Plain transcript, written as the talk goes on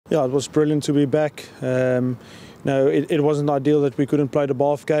Yeah, it was brilliant to be back. No, it wasn't ideal that we couldn't play the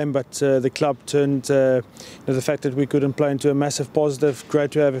Bath game, but the club turned the fact that we couldn't play into a massive positive.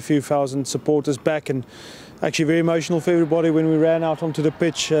 Great to have a few thousand supporters back, and actually very emotional for everybody when we ran out onto the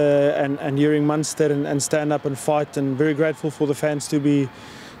pitch and hearing Munster and stand up and fight, and very grateful for the fans to be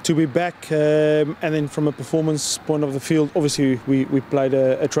back. And then from a performance point of the field, obviously we played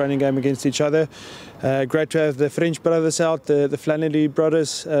a training game against each other. Great to have the French brothers out, the Flannery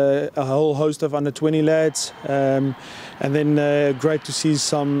brothers, a whole host of under-20 lads, and then great to see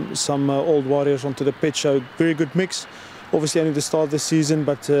some old warriors onto the pitch. So very good mix. Obviously only the start of the season,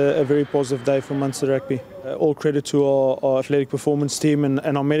 but a very positive day for Munster Rugby. All credit to our athletic performance team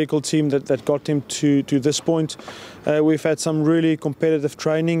and our medical team that got him to this point. We've had some really competitive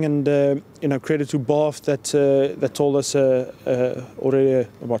training, and credit to Bath that told us already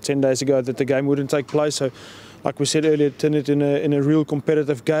about 10 days ago that the game wouldn't take place. So, like we said earlier, turn it in a real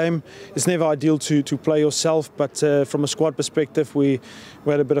competitive game. It's never ideal to play yourself, but from a squad perspective, we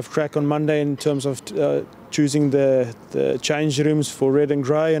had a bit of crack on Monday in terms of choosing the change rooms for red and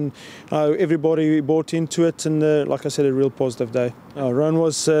grey, and everybody bought into it, and like I said, a real positive day. Rowan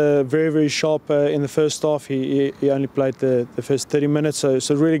was very, very sharp in the first half. He only played the first 30 minutes,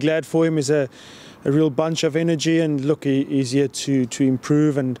 so really glad for him. He's a real bunch of energy, and look, he's here to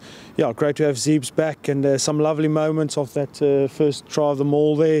improve, and yeah, great to have Zeebs back, and some lovely moments of that first try of them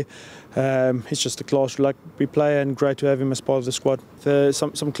all there. He's just a class rugby player, and great to have him as part of the squad.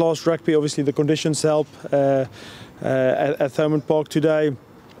 Some class rugby, obviously the conditions help at Thomond Park today.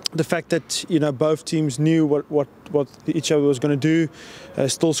 The fact that both teams knew what each other was going to do,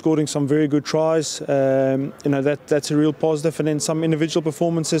 still scoring some very good tries. That's a real positive. And then some individual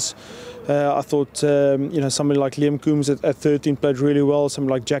performances. I thought somebody like Liam Coombs at 13 played really well.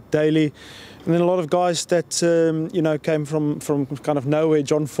 Somebody like Jack Daly, and then a lot of guys that came from kind of nowhere.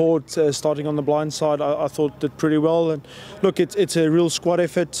 John Ford starting on the blind side, I thought did pretty well. And look, it's a real squad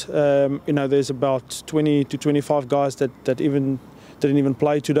effort. There's about 20 to 25 guys that didn't even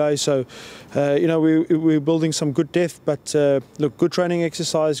play today, so we're building some good depth, but look, good training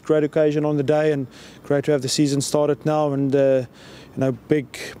exercise, great occasion on the day, and great to have the season started now, and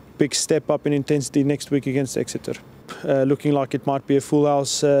big step up in intensity next week against Exeter. Looking like it might be a full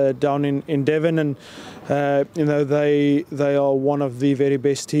house down in Devon, and they are one of the very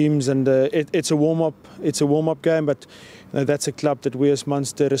best teams, and it's a warm-up game, but that's a club that we as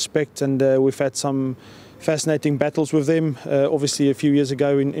Munster respect, and we've had some fascinating battles with them. Obviously a few years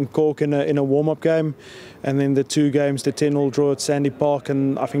ago in Cork in a warm-up game, and then the two games, the 10-all draw at Sandy Park,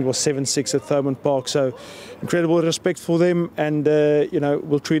 and I think it was 7-6 at Thomond Park. So incredible respect for them, and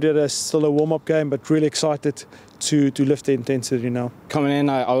we'll treat it as still a warm-up game, but really excited to lift the intensity now. Coming in,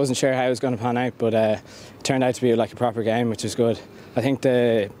 I wasn't sure how it was going to pan out, but it turned out to be like a proper game, which was good. I think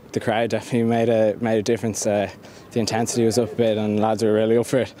the crowd definitely made a difference. The intensity was up a bit, and lads were really up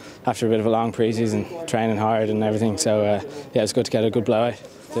for it after a bit of a long pre-season, training hard and everything. So yeah, it's good to get a good blowout,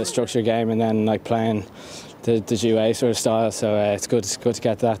 the structured game, and then like playing the GUA sort of style. So it's good to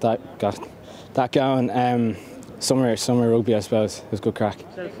get that going. Summer rugby, I suppose, it was good crack.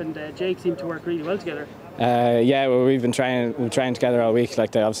 Yourself and Jake seem to work really well together. Yeah, well, we've trained together all week.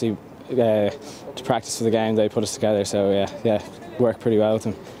 Like, they obviously to practice for the game, they put us together. So yeah, work pretty well with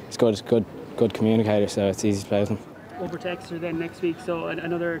him. He's good communicator, so it's easy to play with him. Over to Exeter then next week, so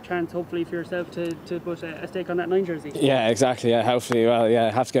another chance hopefully for yourself to put a stake on that 9 jersey. Yeah, exactly. Yeah, hopefully. Well, yeah,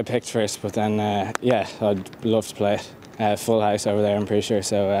 I have to get picked first, but then yeah, I'd love to play it. Full house over there, I'm pretty sure.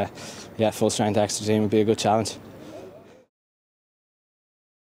 So yeah, full strength Exeter team would be a good challenge.